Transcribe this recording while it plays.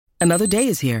Another day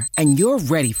is here, and you're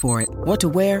ready for it. What to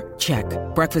wear? Check.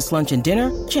 Breakfast, lunch, and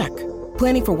dinner? Check.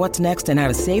 Planning for what's next and how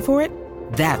to save for it?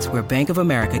 That's where Bank of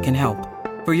America can help.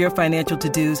 For your financial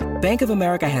to-dos, Bank of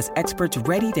America has experts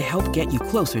ready to help get you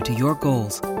closer to your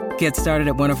goals. Get started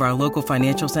at one of our local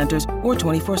financial centers or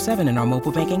 24/7 in our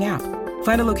mobile banking app.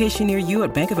 Find a location near you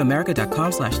at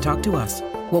bankofamerica.com/talktous.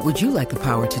 What would you like the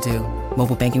power to do?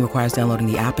 Mobile banking requires downloading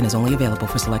the app and is only available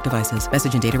for select devices.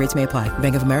 Message and data rates may apply.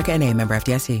 Bank of America N.A., member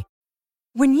FDIC.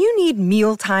 When you need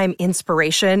mealtime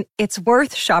inspiration, it's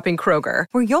worth shopping Kroger,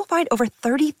 where you'll find over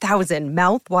 30,000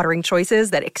 mouth-watering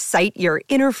choices that excite your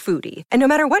inner foodie. And no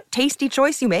matter what tasty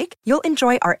choice you make, you'll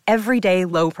enjoy our everyday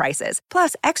low prices,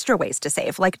 plus extra ways to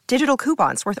save, like digital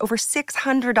coupons worth over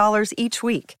 $600 each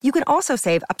week. You can also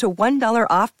save up to $1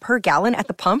 off per gallon at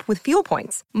the pump with fuel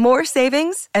points. More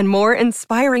savings and more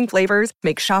inspiring flavors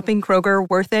make shopping Kroger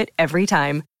worth it every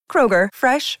time. Kroger,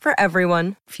 fresh for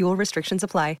everyone. Fuel restrictions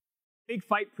apply. Big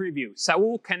fight preview.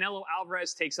 Saul Canelo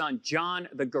Alvarez takes on John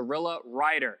the Gorilla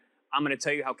Ryder. I'm going to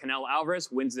tell you how Canelo Alvarez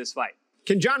wins this fight.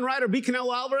 Can John Ryder beat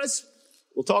Canelo Alvarez?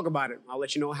 We'll talk about it. I'll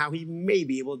let you know how he may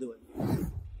be able to do it.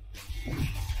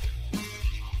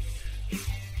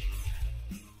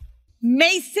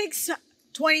 May 6,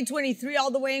 2023,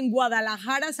 all the way in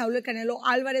Guadalajara, Saul Canelo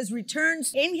Alvarez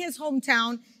returns in his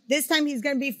hometown. This time he's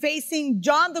going to be facing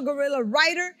John the Gorilla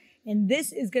Ryder, and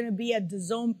this is going to be a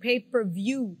DAZN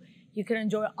pay-per-view. You can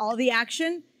enjoy all the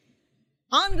action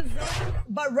on the zone.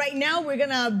 But right now, we're going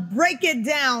to break it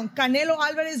down. Canelo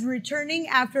Alvarez returning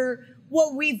after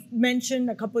what we've mentioned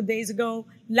a couple of days ago.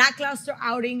 Lackluster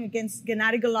outing against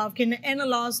Gennady Golovkin and a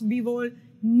loss. Bivol,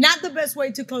 not the best way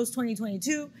to close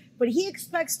 2022. But he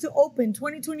expects to open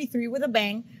 2023 with a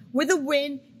bang, with a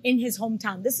win in his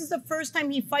hometown. This is the first time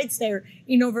he fights there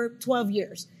in over 12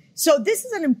 years. So this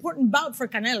is an important bout for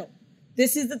Canelo.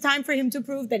 This is the time for him to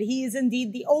prove that he is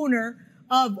indeed the owner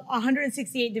of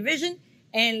 168 division.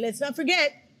 And let's not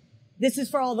forget, this is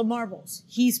for all the marbles.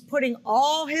 He's putting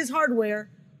all his hardware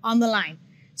on the line.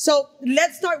 So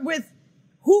let's start with,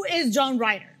 who is John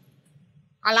Ryder?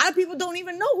 A lot of people don't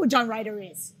even know who John Ryder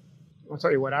is. I'll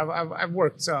tell you what, I've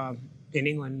worked in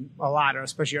England a lot,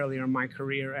 especially earlier in my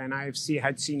career, and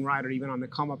had seen Ryder even on the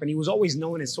come up, and he was always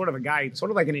known as sort of a guy,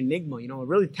 sort of like an enigma, a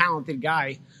really talented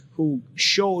guy who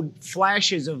showed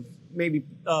flashes of maybe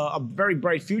a very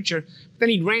bright future, but then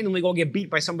he'd randomly go get beat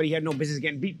by somebody he had no business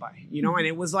getting beat by, and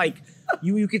it was like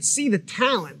you could see the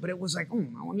talent, but it was like,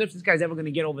 I wonder if this guy's ever going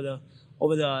to get over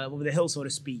the hill, so to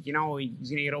speak. He's going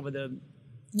to get over the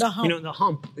hump. The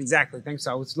hump. Exactly. Thanks.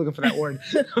 I was looking for that word.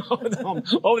 Over the hump.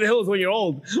 Over the hill is when you're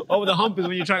old. Over the hump is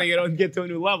when you're trying to get to a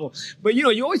new level. But,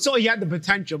 you always saw he had the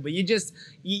potential, but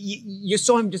you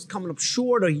saw him just coming up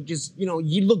short, or he just,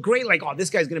 you look great like, oh, this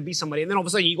guy's going to be somebody. And then all of a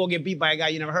sudden you go get beat by a guy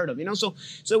you never heard of, So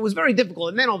it was very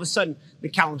difficult. And then all of a sudden the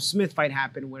Callum Smith fight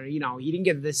happened where, he didn't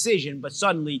get the decision, but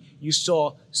suddenly you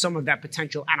saw some of that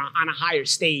potential on a higher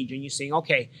stage, and you're saying,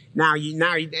 okay, now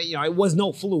it was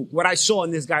no fluke. What I saw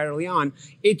in this guy early on,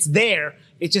 it's there.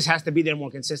 It just has to be there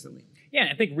more consistently. Yeah,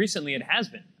 I think recently it has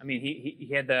been. I mean, he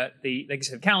had the like I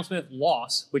said, Callum Smith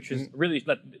loss, which was really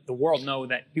let the world know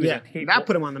that he was a capable, that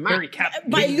put him on the map.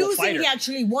 By losing, fighter. He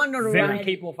actually won a very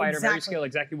capable fighter, very skilled.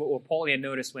 Exactly what Paulie had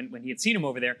noticed when he had seen him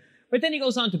over there. But then he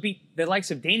goes on to beat the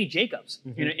likes of Danny Jacobs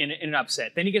in an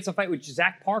upset. Then he gets a fight with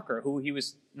Zach Parker, who he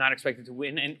was not expected to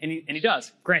win, and he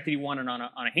does. Granted, he won it on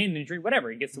a hand injury, whatever.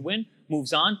 He gets the win,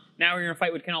 moves on. Now we're in a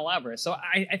fight with Canelo Alvarez. So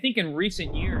I think in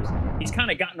recent years, he's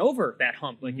kind of gotten over that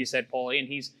hump, like you said, Paulie, and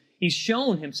he's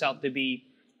shown himself to be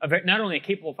not only a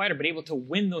capable fighter, but able to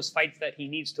win those fights that he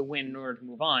needs to win in order to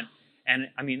move on. And,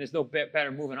 I mean, there's no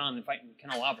better moving on than fighting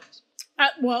Canelo Alvarez.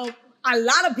 A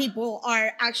lot of people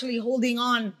are actually holding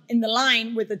on in the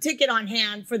line with a ticket on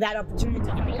hand for that opportunity to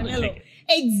fight Canelo.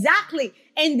 Exactly.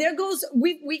 And there goes,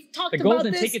 we've talked about this. The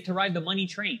golden ticket to ride the money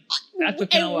train. That's what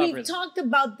Canelo Alvarez. And we've talked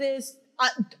about this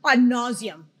ad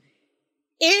nauseum.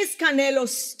 Is Canelo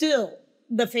still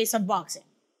the face of boxing?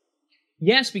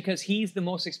 Yes, because he's the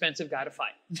most expensive guy to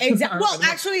fight. Exactly. Well,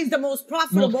 actually, he's the most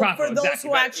profitable for those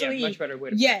who actually. Yeah, much better way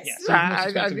to yes. Put it. Yeah, so he's the most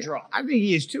expensive draw. I think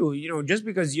he is too. Just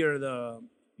because you're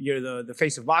the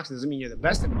face of boxing doesn't mean you're the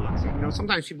best in boxing.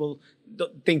 Sometimes people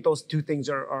think those two things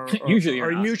are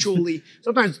mutually.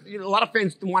 Sometimes a lot of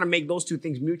fans want to make those two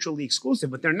things mutually exclusive,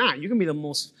 but they're not. You can be the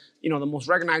most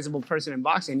recognizable person in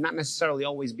boxing, and not necessarily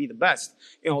always be the best.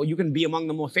 You can be among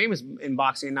the more famous in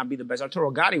boxing and not be the best. Arturo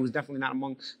Gatti was definitely not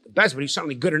among the best, but he's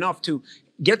certainly good enough to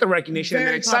get the recognition and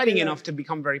then exciting enough to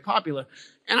become very popular.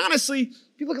 And honestly,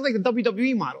 if you look at like the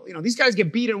WWE model, these guys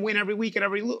get beat and win every week and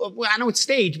I know it's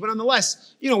staged, but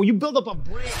nonetheless, you build up a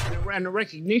brand and a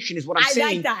recognition is what I'm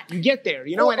saying. Like that. You get get there,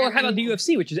 you know. Or how about the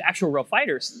UFC, which is actual real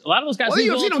fighters? A lot of those guys. Well, the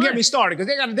UFC don't get me started because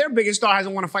they got their biggest star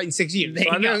hasn't won a fight in 6 years. There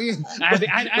you go. I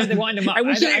have to wind them up. I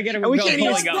got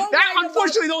to go.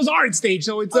 Unfortunately, those aren't staged,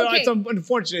 so it's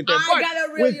unfortunate. There. I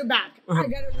gotta reel you back.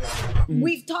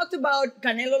 We've talked about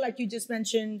Canelo, like you just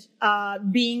mentioned,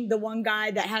 being the one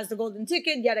guy that has the golden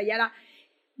ticket, yada yada.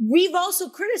 We've also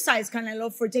criticized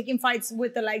Canelo for taking fights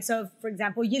with the likes of, for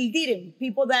example, Yildirim,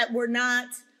 people that were not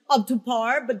up to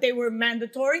par, but they were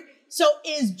mandatory. So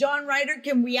is John Ryder,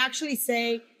 can we actually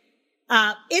say,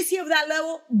 is he of that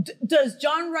level? Does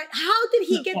John Ryder, how did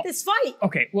he get this fight?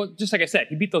 Okay, well, just like I said,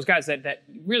 he beat those guys that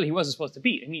really he wasn't supposed to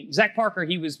beat. I mean, Zach Parker,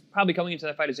 he was probably coming into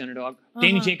that fight as the underdog.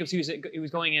 Danny Jacobs, he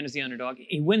was going in as the underdog.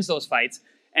 He wins those fights,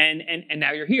 and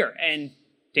now you're here. And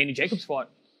Danny Jacobs fought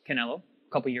Canelo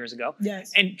a couple years ago.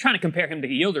 Yes. And trying to compare him to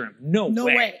Yildirim, no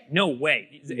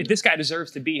way. This guy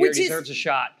deserves to be here. He deserves a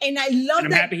shot. And I love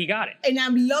and I'm happy he got it. And I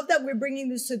love that we're bringing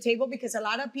this to the table because a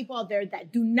lot of people out there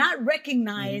that do not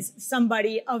recognize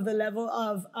somebody of the level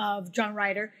of John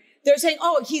Ryder, they're saying,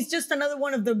 oh, he's just another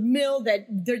one of the mill that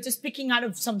they're just picking out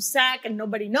of some sack and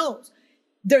nobody knows.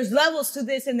 There's levels to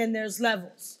this and then there's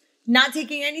levels. Not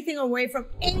taking anything away from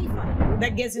anybody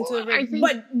that gets into the ring,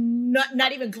 but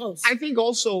not even close. I think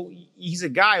also he's a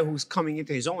guy who's coming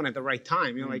into his own at the right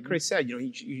time. You know, like Chris said,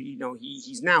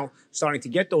 he's now starting to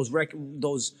get those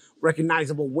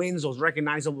recognizable wins, those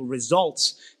recognizable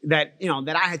results that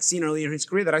I had seen earlier in his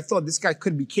career that I thought this guy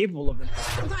could be capable of.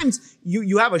 Sometimes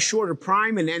you have a shorter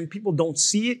prime and then people don't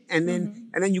see it and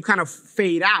then you kind of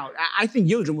fade out. I think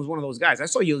Yildirim was one of those guys. I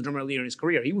saw Yildirim earlier in his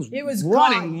career. He was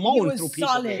running, mowing through people.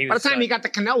 Solid. By the time he got to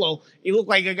Canelo, he looked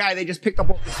like a guy they just picked up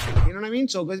off the street. You know what I mean?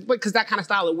 So because that kind of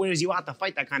style, it wears you out to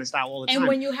fight that kind of style all the time. And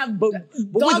when you have but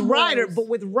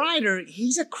with Ryder,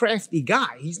 he's a crafty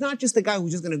guy. He's not just a guy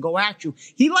who's just going to go at you.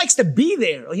 He likes to be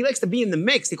there. He likes to be in the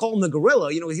mix. They call him the gorilla,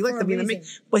 because he likes to be in the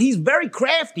mix. But he's very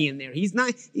crafty in there. He's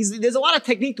not. There's a lot of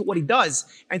technique to what he does,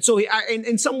 and so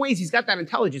in some ways he's got that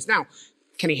intelligence. Now,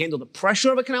 can he handle the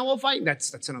pressure of a Canelo fight?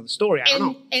 That's another story. I don't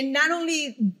know. And not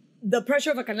only the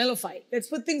pressure of a Canelo fight. Let's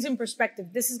put things in perspective.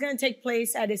 This is going to take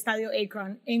place at Estadio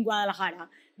Akron in Guadalajara.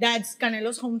 That's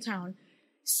Canelo's hometown.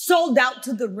 Sold out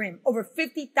to the rim. Over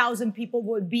 50,000 people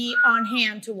would be on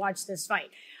hand to watch this fight.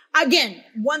 Again,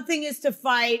 one thing is to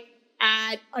fight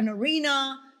at an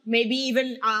arena, maybe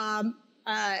even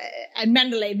at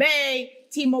Mandalay Bay,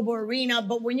 T-Mobile Arena,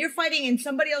 but when you're fighting in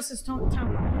somebody else's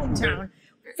hometown,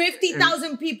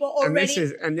 50,000 people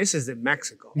already. And this is in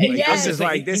Mexico. He might as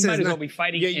well be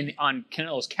fighting on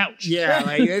Canelo's couch. Yeah,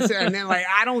 and then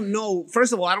I don't know.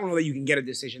 First of all, I don't know that you can get a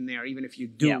decision there, even if you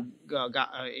do.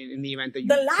 In the event that you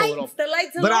pull it off. The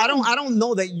lights. But I don't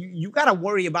know that you got to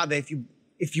worry about that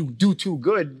if you do too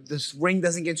good, this ring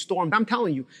doesn't get stormed. I'm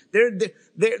telling you,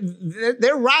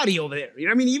 they're rowdy over there. You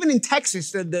know what I mean? Even in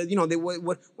Texas,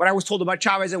 what I was told about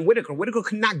Chavez and Whitaker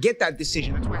could not get that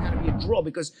decision. That's why it had to be a draw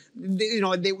because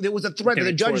there was a threat that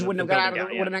the judges wouldn't have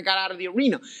got out of the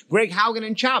arena. Greg Haugen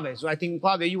and Chavez. So I think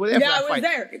Claudia, you were there for that fight. Yeah,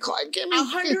 I was there.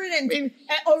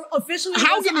 Officially,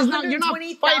 Haugen is not. You're not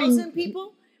fighting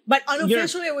people. But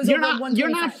unofficially, it was over 125.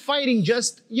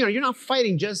 You're not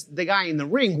fighting just the guy in the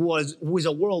ring who is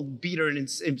a world beater in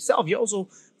himself. You're also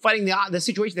fighting the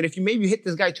situation that if you hit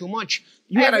this guy too much,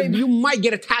 you might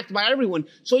get attacked by everyone.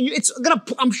 So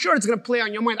I'm sure it's gonna play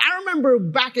on your mind. I remember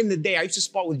back in the day, I used to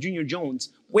spar with Junior Jones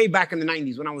way back in the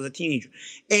 90s when I was a teenager,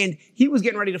 and he was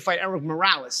getting ready to fight Eric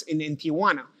Morales in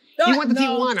Tijuana. He went to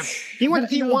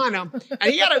Tijuana,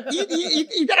 and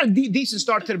he got a decent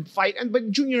start to the fight.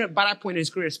 But Junior, by that point in his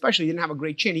career, especially, didn't have a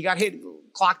great chin. He got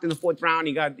clocked in the 4th round.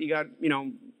 He got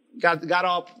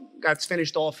up, got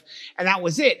finished off, and that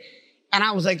was it. And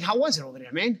I was like, "How was it over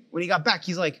there, man?" When he got back,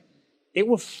 he's like, "They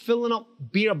were filling up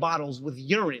beer bottles with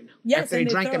urine after they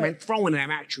drank them and throwing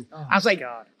them at you." Oh, I was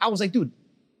like, "Dude."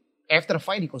 After the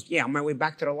fight, he goes, "Yeah, on my way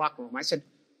back to the locker room." I said,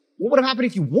 "What would have happened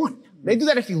if you won? They do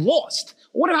that if you lost.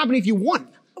 What would have happened if you won?"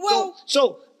 Well,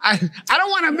 so I don't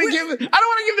want to give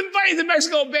the fights in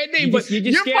Mexico a bad name, but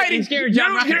you're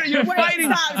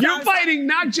fighting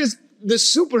not just the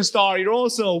superstar, you're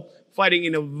also fighting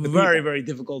in a very, very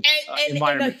difficult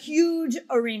environment. In a huge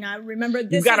arena. Remember,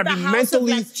 this you gotta is the be house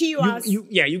mentally, of Las Chivas.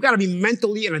 you got to be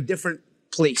mentally in a different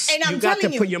place. And you got to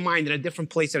put your mind in a different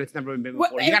place that it's never been before.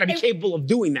 Well, you got to be capable of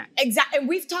doing that. Exactly. And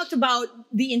we've talked about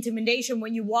the intimidation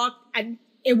when you walk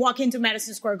into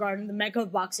Madison Square Garden, the mecca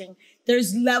of boxing.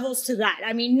 There's levels to that.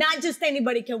 I mean, not just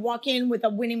anybody can walk in with a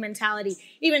winning mentality.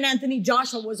 Even Anthony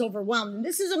Joshua was overwhelmed. And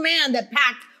this is a man that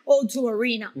packed O2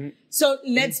 Arena. So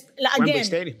let's, again. Wembley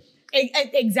Stadium.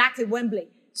 Exactly, Wembley.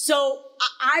 So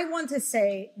I want to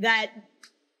say that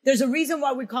There's a reason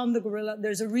why we call him the gorilla.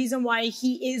 There's a reason why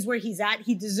he is where he's at.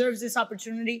 He deserves this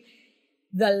opportunity.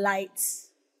 The lights,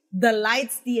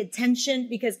 the attention,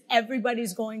 because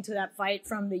everybody's going to that fight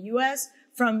from the U.S.,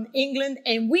 from England.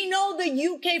 And we know the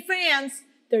UK fans,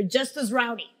 they're just as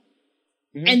rowdy.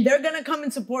 Mm-hmm. And they're going to come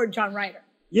and support John Ryder.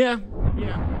 Yeah.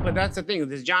 But that's the thing.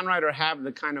 Does John Ryder have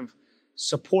the kind of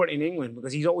support in England?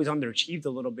 Because he's always underachieved a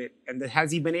little bit. And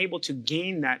has he been able to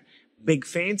gain that big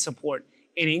fan support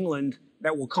in England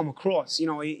that will come across? You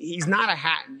know, he's not a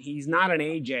Hatton. He's not an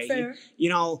AJ. Fair.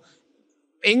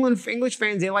 English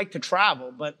fans, they like to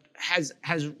travel. But has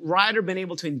Ryder been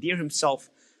able to endear himself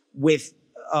with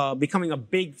becoming a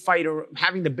big fighter,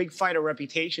 having the big fighter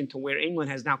reputation to where England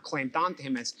has now clamped onto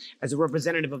him as a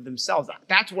representative of themselves?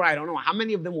 That's where I don't know. How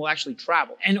many of them will actually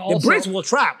travel? And also, the Brits will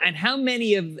travel. And how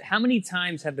many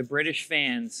times have the British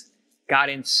fans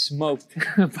gotten smoked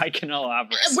by Canelo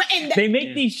Alvarez? They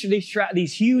make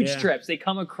these huge trips. They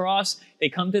come across, they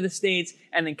come to the States,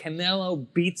 and then Canelo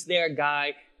beats their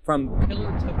guy from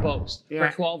pillar to post for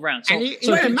 12 rounds. So,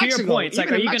 to your point, it's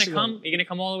like, are you going to come? Are you going to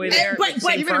come all the way there? But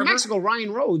even in Mexico,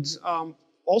 Ryan Rhodes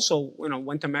also,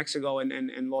 went to Mexico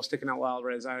and lost to Canelo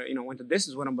Alvarez. Went to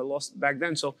distance with him, but lost back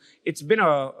then. So it's been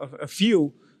a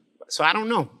few. So I don't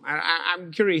know.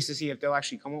 I'm curious to see if they'll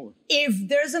actually come over. If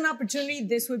there's an opportunity,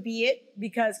 this would be it,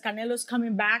 because Canelo's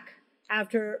coming back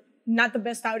after not the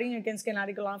best outing against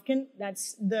Gennady Golovkin.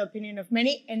 That's the opinion of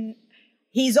many. And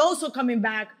he's also coming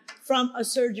back from a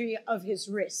surgery of his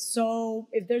wrist. So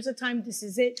if there's a time, this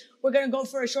is it. We're going to go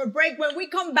for a short break. When we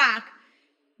come back,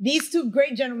 these two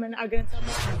great gentlemen are going to tell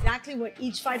us exactly what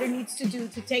each fighter needs to do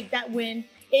to take that win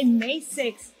in May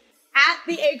 6th at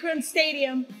the Akron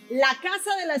Stadium. La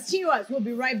Casa de las Chivas. We'll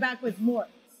be right back with more.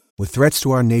 With threats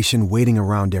to our nation waiting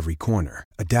around every corner,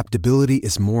 adaptability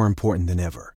is more important than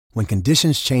ever. When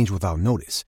conditions change without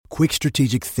notice, quick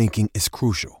strategic thinking is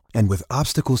crucial. And with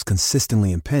obstacles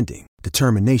consistently impending,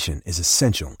 determination is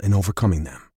essential in overcoming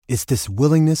them. It's this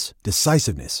willingness,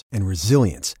 decisiveness, and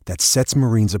resilience that sets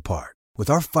Marines apart. With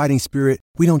our fighting spirit,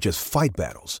 we don't just fight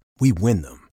battles, we win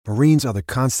them. Marines are the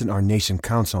constant our nation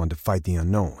counts on to fight the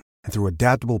unknown. And through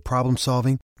adaptable problem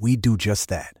solving, we do just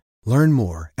that. Learn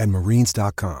more at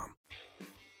Marines.com.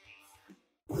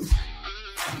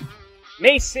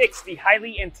 May 6th, the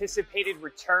highly anticipated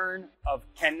return of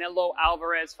Canelo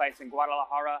Alvarez fights in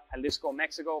Guadalajara, Jalisco,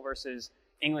 Mexico versus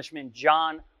Englishman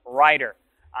John Ryder.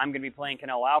 I'm going to be playing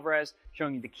Canelo Alvarez,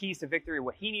 showing you the keys to victory,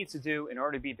 what he needs to do in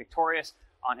order to be victorious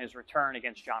on his return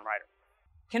against John Ryder.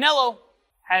 Canelo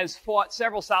has fought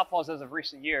several southpaws as of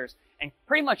recent years and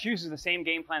pretty much uses the same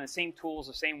game plan, the same tools,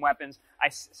 the same weapons. I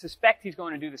suspect he's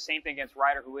going to do the same thing against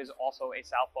Ryder, who is also a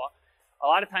southpaw. A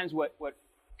lot of times what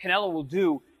Canelo will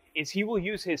do is he will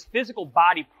use his physical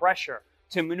body pressure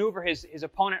to maneuver his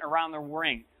opponent around the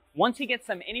ring. Once he gets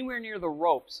them anywhere near the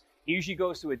ropes, he usually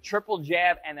goes to a triple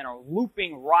jab and then a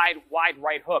looping wide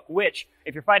right hook, which,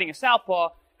 if you're fighting a southpaw,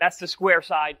 that's the square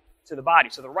side to the body.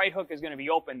 So the right hook is going to be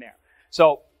open there.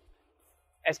 So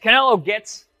as Canelo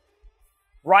gets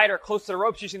Ryder close to the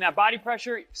ropes using that body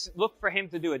pressure, look for him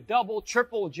to do a double,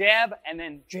 triple jab, and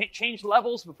then change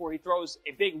levels before he throws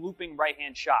a big looping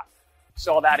right-hand shot.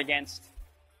 Saw that against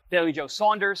Billy Joe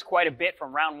Saunders quite a bit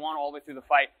from round one all the way through the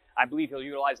fight. I believe he'll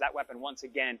utilize that weapon once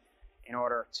again in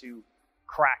order to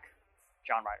crack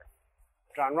John Ryder.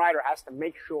 John Ryder has to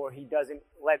make sure he doesn't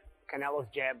let Canelo's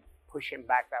jab push him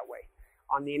back that way.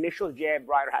 On the initial jab,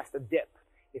 Ryder has to dip.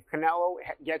 If Canelo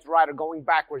gets Ryder going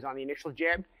backwards on the initial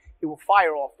jab, he will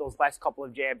fire off those last couple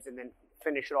of jabs and then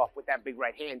finish it off with that big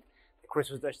right hand that Chris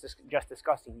was just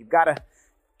discussing. You've got to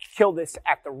kill this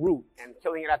at the root. And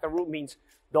killing it at the root means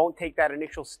don't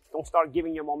start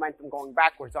giving your momentum going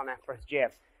backwards on that first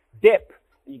jab. Dip,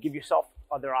 and you give yourself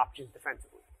other options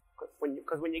defensively.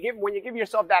 Because when you give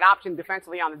yourself that option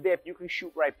defensively on the dip, you can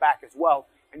shoot right back as well,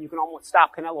 and you can almost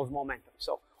stop Canelo's momentum.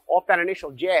 So off that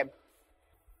initial jab,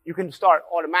 you can start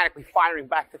automatically firing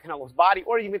back to Canelo's body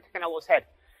or even to Canelo's head.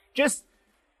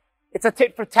 It's a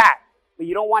tit for tat, but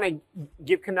you don't want to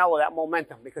give Canelo that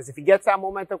momentum, because if he gets that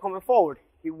momentum coming forward,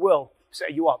 he will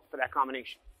set you up for that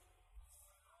combination.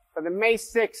 For the May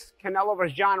 6th Canelo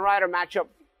versus John Ryder matchup,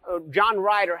 John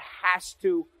Ryder has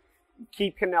to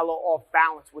keep Canelo off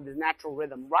balance with his natural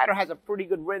rhythm. Ryder has a pretty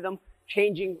good rhythm,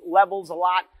 changing levels a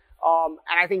lot,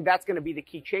 and I think that's going to be the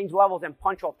key. Change levels and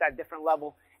punch off that different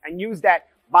level and use that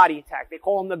body attack. They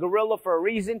call him the gorilla for a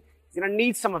reason. He's going to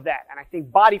need some of that, and I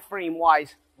think body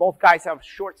frame-wise, both guys have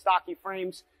short, stocky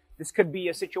frames. This could be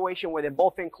a situation where they're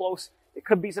both in close. There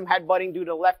could be some headbutting due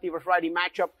to lefty versus righty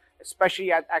matchup,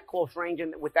 especially at close range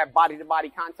and with that body-to-body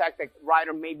contact that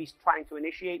Ryder may be trying to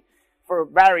initiate. for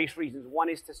various reasons. One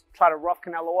is to try to rough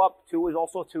Canelo up. Two is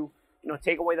also to,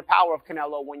 take away the power of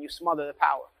Canelo when you smother the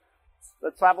power.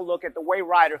 Let's have a look at the way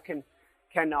Ryder can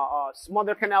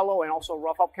smother Canelo and also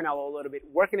rough up Canelo a little bit,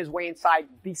 working his way inside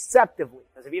deceptively.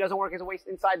 Because if he doesn't work his way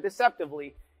inside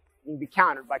deceptively, he can be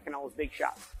countered by Canelo's big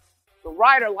shots. So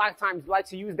Ryder, a lot of times,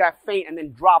 likes to use that feint and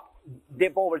then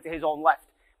dip over to his own left.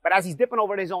 But as he's dipping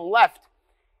over to his own left,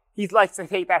 he likes to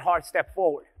take that hard step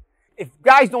forward. If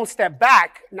guys don't step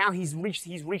back, now he's reached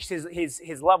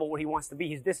his level where he wants to be,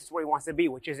 his distance where he wants to be,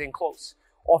 which is in close.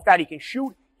 Off that, he can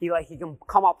shoot. He can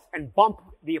come up and bump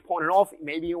the opponent off,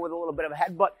 maybe even with a little bit of a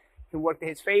headbutt. He can work to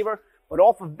his favor. But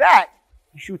off of that,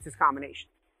 he shoots his combination.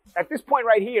 At this point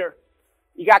right here,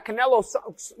 you got Canelo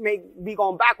may be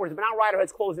going backwards, but now Ryder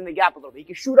has closed in the gap a little bit. He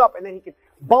can shoot up and then he can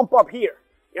bump up here.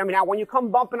 Now when you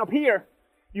come bumping up here,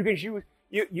 you can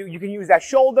use that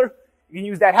shoulder, you can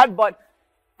use that headbutt,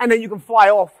 and then you can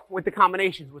fly off with the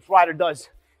combinations, which Ryder does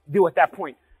do at that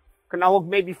point. Canelo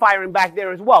may be firing back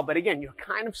there as well, but again, you're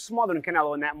kind of smothering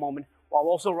Canelo in that moment while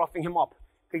also roughing him up.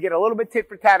 Could get a little bit tit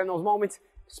for tat in those moments,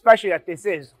 especially that this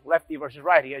is lefty versus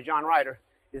righty, as John Ryder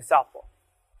is southpaw.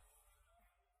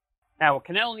 Now, what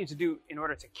Canelo needs to do in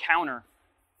order to counter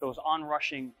those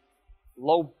onrushing,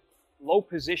 low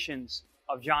positions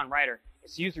of John Ryder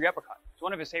is to use the uppercut. It's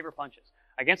one of his favorite punches.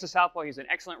 Against the southpaw, he's an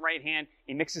excellent right hand.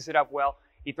 He mixes it up well.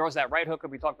 He throws that right hook that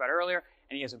we talked about earlier,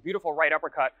 and he has a beautiful right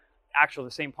uppercut, actually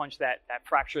the same punch that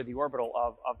fractured the orbital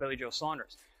of Billy Joe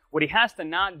Saunders. What he has to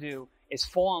not do is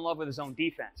fall in love with his own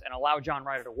defense and allow John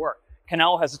Ryder to work.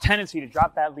 Canelo has a tendency to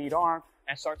drop that lead arm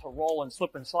and start to roll and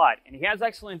slip and slide. And he has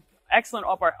excellent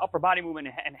upper body movement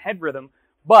and head rhythm,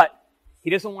 but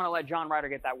he doesn't want to let John Ryder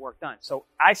get that work done. So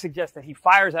I suggest that he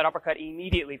fires that uppercut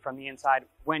immediately from the inside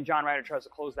when John Ryder tries to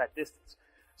close that distance.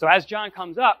 So as John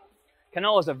comes up,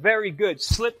 Canelo has a very good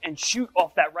slip and shoot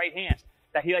off that right hand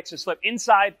that he likes to slip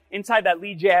inside that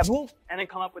lead jab, and then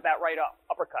come up with that right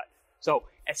uppercut. So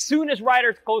as soon as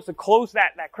Ryder goes to close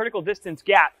that critical distance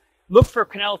gap, look for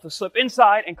Canelo to slip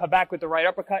inside and come back with the right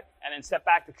uppercut, and then step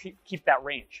back to keep that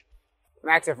range. And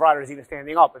that's if Ryder's even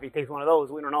standing up. If he takes one of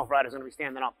those, we don't know if Ryder's going to be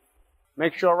standing up.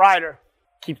 Make sure Ryder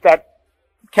keeps that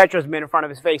catcher's mitt in front of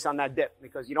his face on that dip,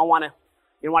 because you don't want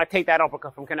to take that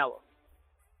uppercut from Canelo.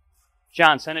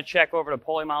 John, send a check over to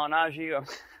Paulie Malignaggi.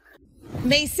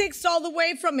 May 6th, all the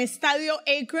way from Estadio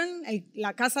Akron,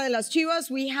 La Casa de las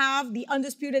Chivas, we have the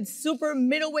undisputed super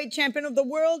middleweight champion of the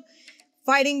world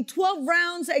fighting 12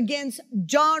 rounds against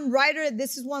John Ryder.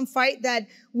 This is one fight that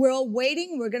we're all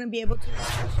waiting. We're going to be able to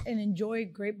watch and enjoy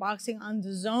great boxing on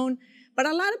the zone. But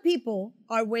a lot of people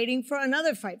are waiting for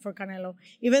another fight for Canelo.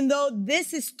 Even though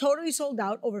this is totally sold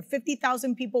out, over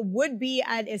 50,000 people would be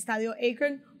at Estadio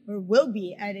Akron, or will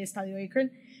be at Estadio Akron.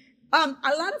 A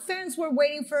lot of fans were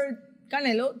waiting for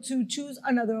Canelo to choose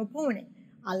another opponent.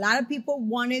 A lot of people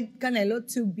wanted Canelo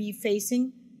to be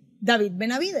facing David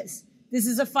Benavidez. This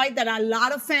is a fight that a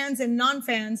lot of fans and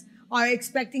non-fans are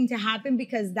expecting to happen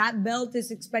because that belt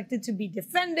is expected to be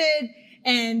defended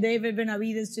and David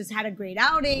Benavidez just had a great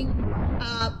outing.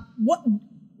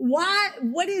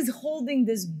 What is holding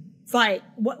this fight?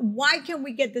 Why can't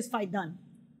we get this fight done?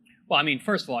 Well,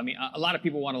 first of all, a lot of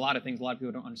people want a lot of things. A lot of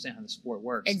people don't understand how the sport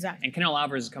works. Exactly. And Canelo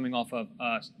Alvarez is coming off of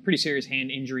a pretty serious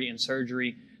hand injury and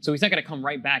surgery. So he's not going to come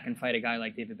right back and fight a guy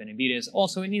like David Benavidez.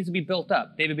 Also, it needs to be built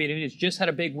up. David Benavidez just had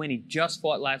a big win. He just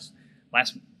fought last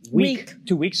week,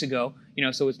 2 weeks ago.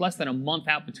 So it's less than a month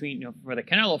out between, for the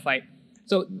Canelo fight.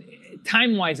 So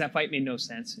time-wise, that fight made no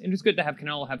sense. It was good to have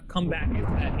Canelo have come back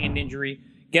after that hand injury,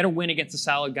 get a win against a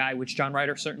solid guy, which John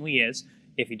Ryder certainly is,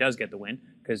 if he does get the win.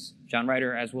 Because John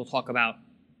Ryder, as we'll talk about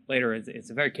later, is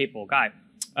a very capable guy.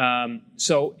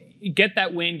 So get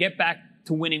that win, get back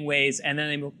to winning ways, and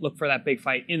then they look for that big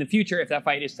fight in the future if that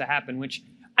fight is to happen, which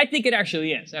I think it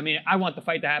actually is. I want the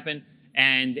fight to happen,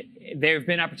 and there have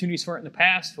been opportunities for it in the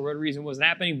past. For whatever reason, it wasn't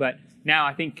happening. But now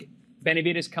I think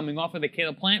Benavidez coming off of the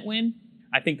Caleb Plant win,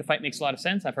 I think the fight makes a lot of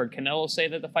sense. I've heard Canelo say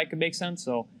that the fight could make sense.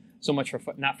 So much for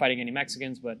not fighting any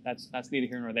Mexicans, but that's neither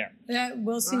here nor there. Yeah,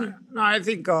 we'll see. No, I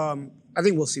think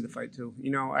we'll see the fight too.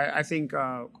 I think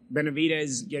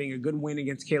Benavidez getting a good win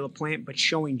against Caleb Plant, but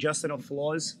showing just enough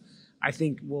flaws, I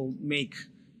think will make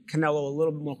Canelo a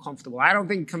little bit more comfortable. I don't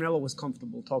think Canelo was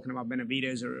comfortable talking about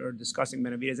Benavidez or discussing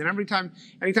Benavidez. And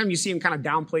anytime you see him kind of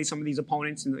downplay some of these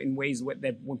opponents in ways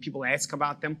that when people ask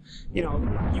about them, you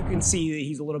can see that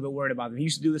he's a little bit worried about them. He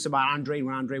used to do this about Andre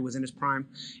when Andre was in his prime.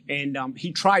 And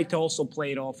he tried to also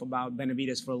play it off about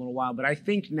Benavidez for a little while. But I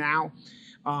think now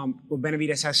Well,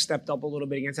 Benavidez has stepped up a little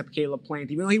bit against Caleb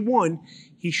Plant. Even though he won,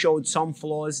 he showed some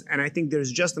flaws, and I think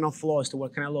there's just enough flaws to where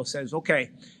Canelo says,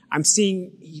 okay, I'm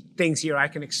seeing things here I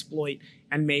can exploit,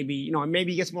 and maybe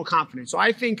he gets more confident. So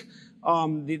I think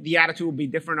the attitude will be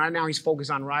different. Right now he's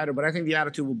focused on Ryder, but I think the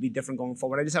attitude will be different going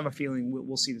forward. I just have a feeling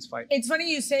we'll see this fight. It's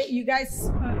funny you say you guys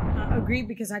agree,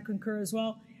 because I concur as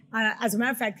well. As a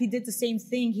matter of fact, he did the same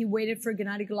thing. He waited for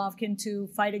Gennady Golovkin to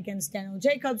fight against Daniel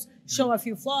Jacobs, show a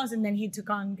few flaws, and then he took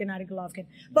on Gennady Golovkin.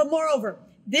 But moreover,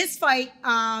 this fight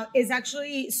is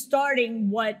actually starting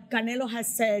what Canelo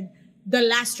has said the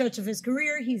last stretch of his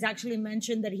career. He's actually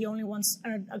mentioned that he only wants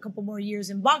a couple more years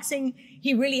in boxing.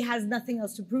 He really has nothing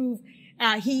else to prove.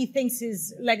 He thinks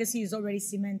his legacy is already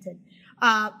cemented.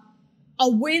 A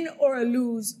win or a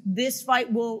lose, this fight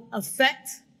will affect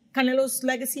Canelo's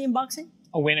legacy in boxing?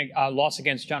 A win, a loss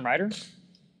against John Ryder?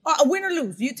 A win or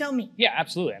lose, you tell me. Yeah,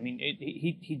 absolutely. I mean,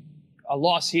 he a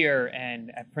loss here,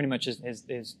 and pretty much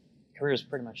his career is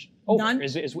pretty much over. Done?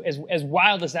 As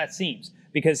wild as that seems.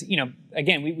 Because,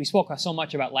 again, we spoke so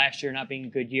much about last year not being a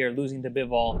good year, losing to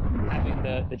Bivol, having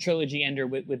the trilogy ender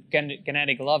with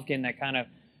Gennady Golovkin that kind of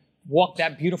walked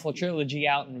that beautiful trilogy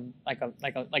out and like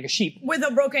a sheep with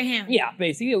a broken hand. Yeah,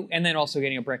 basically, and then also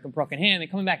getting a broken hand and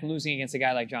coming back and losing against a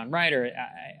guy like John Ryder.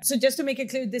 So just to make it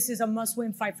clear, this is a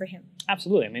must-win fight for him.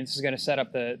 Absolutely. I mean, this is going to set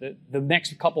up the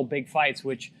next couple big fights,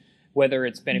 which whether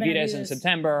it's Benavidez in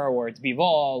September or it's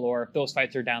Bivol or if those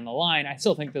fights are down the line, I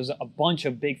still think there's a bunch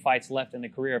of big fights left in the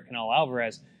career of Canelo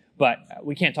Alvarez. But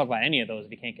we can't talk about any of those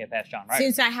if you can't get past John Ryder.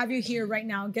 Since I have you here right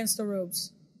now against the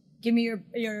ropes, give me your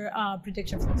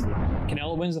prediction for this.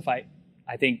 Canelo wins the fight.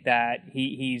 I think that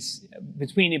he's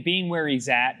between it being where he's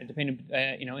at, depending,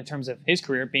 in terms of his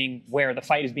career, being where the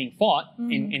fight is being fought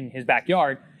in his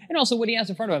backyard, and also what he has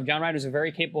in front of him. John Ryder's a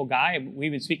very capable guy.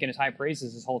 We've been speaking his high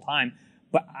praises this whole time,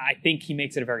 but I think he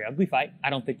makes it a very ugly fight. I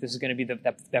don't think this is going to be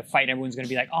that fight everyone's going to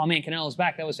be like, oh man, Canelo's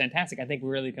back. That was fantastic. I think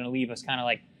we're really going to leave us kind of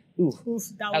like, oof,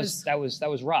 that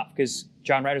was rough, because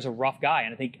John Ryder's a rough guy,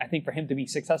 and I think for him to be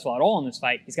successful at all in this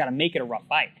fight, he's got to make it a rough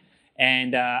fight.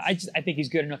 And I think he's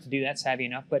good enough to do that, savvy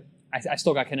enough. But I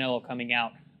still got Canelo coming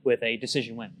out with a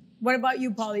decision win. What about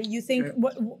you, Paulie? You think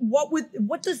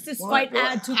what does this fight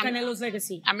add to Canelo's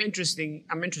legacy? I'm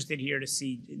interested here to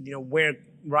see where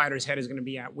Ryder's head is going to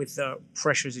be at with the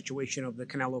pressure situation of the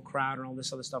Canelo crowd and all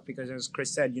this other stuff. Because as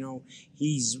Chris said,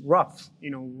 he's rough.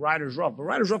 Ryder's rough, but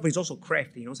Ryder's rough. But he's also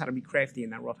crafty. He knows how to be crafty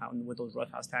in that rough house with those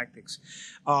roughhouse tactics.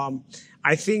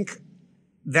 I think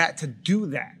that to do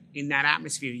that in that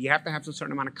atmosphere, you have to have a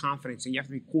certain amount of confidence, and you have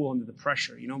to be cool under the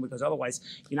pressure, because otherwise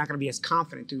you're not going to be as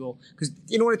confident to go. Because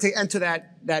in order to enter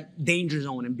that danger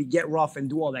zone and get rough and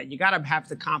do all that, you got to have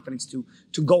the confidence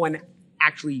to go and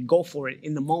actually go for it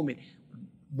in the moment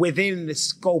within the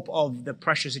scope of the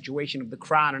pressure situation of the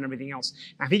crowd and everything else.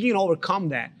 And I think you can overcome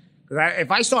that.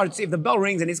 Because if the bell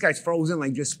rings and this guy's frozen,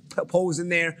 like just posing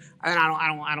there,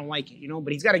 I don't like it,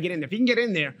 But he's got to get in there. If he can get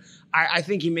in there, I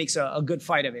think he makes a good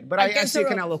fight of it. But I say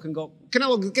Canelo can go.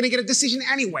 Canelo's going to get a decision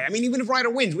anyway. I mean, even if Ryder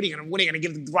wins, what are you going to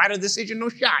give the Ryder a decision? No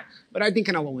shot. But I think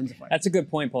Canelo wins the fight. That's a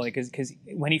good point, Paulie, because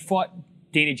when he fought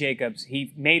Danny Jacobs,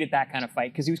 he made it that kind of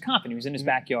fight because he was confident. He was in his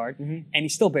backyard, and he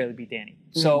still barely beat Danny.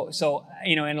 So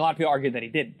and a lot of people argued that he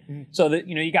didn't. So that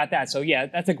you got that. So yeah,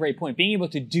 that's a great point. Being able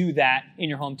to do that in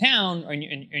your hometown, or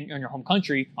in your home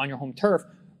country, on your home turf,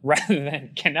 rather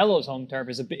than Canelo's home turf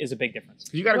is a big difference.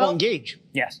 You got to go engage.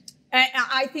 Yes.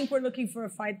 I think we're looking for a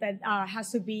fight that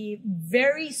has to be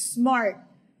very smart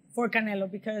for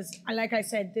Canelo, because, like I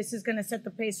said, this is going to set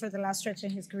the pace for the last stretch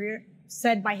in his career,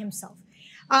 said by himself.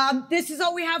 This is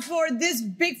all we have for this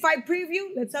big fight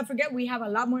preview. Let's not forget, we have a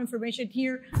lot more information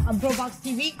here on ProBox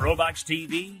TV. ProBox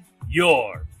TV,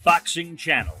 your boxing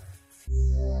channel.